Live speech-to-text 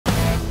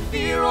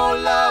fear or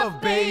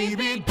love,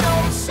 baby,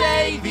 don't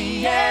say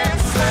the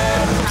answer.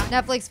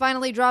 Netflix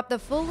finally dropped the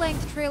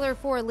full-length trailer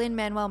for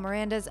Lin-Manuel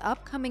Miranda's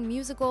upcoming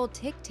musical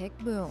Tick, Tick,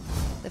 Boom.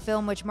 The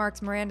film, which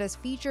marks Miranda's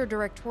feature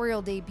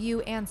directorial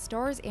debut and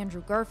stars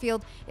Andrew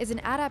Garfield, is an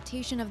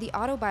adaptation of the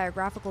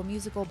autobiographical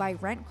musical by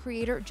Rent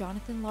creator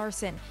Jonathan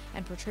Larson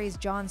and portrays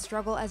John's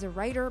struggle as a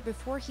writer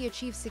before he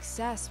achieves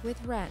success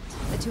with Rent.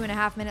 The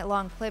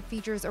 2.5-minute-long clip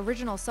features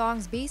original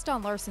songs based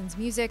on Larson's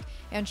music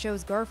and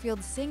shows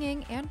Garfield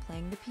singing and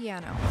playing the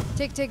piano.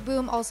 Tick, Tick,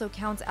 Boom also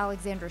counts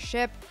Alexandra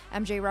Shipp,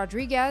 MJ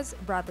Rodriguez,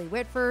 Bradley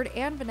Whitford,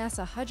 and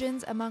Vanessa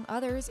Hudgens, among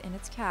others, in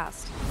its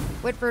cast.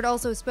 Whitford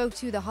also spoke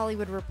to The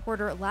Hollywood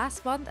Reporter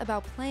last month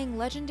about playing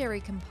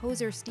legendary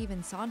composer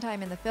Stephen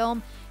Sondheim in the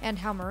film and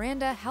how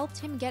Miranda helped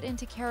him get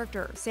into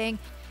character, saying,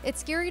 "It's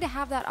scary to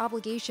have that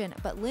obligation,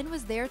 but Lin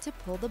was there to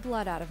pull the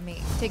blood out of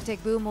me." Tick,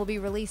 Tick, Boom will be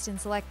released in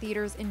select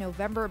theaters in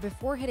November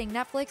before hitting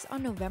Netflix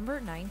on November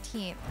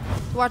 19th.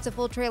 To watch the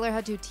full trailer,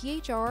 head to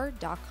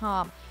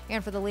THR.com.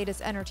 And for the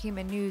latest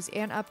entertainment news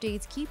and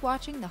updates, keep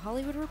watching The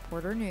Hollywood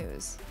Reporter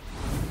News.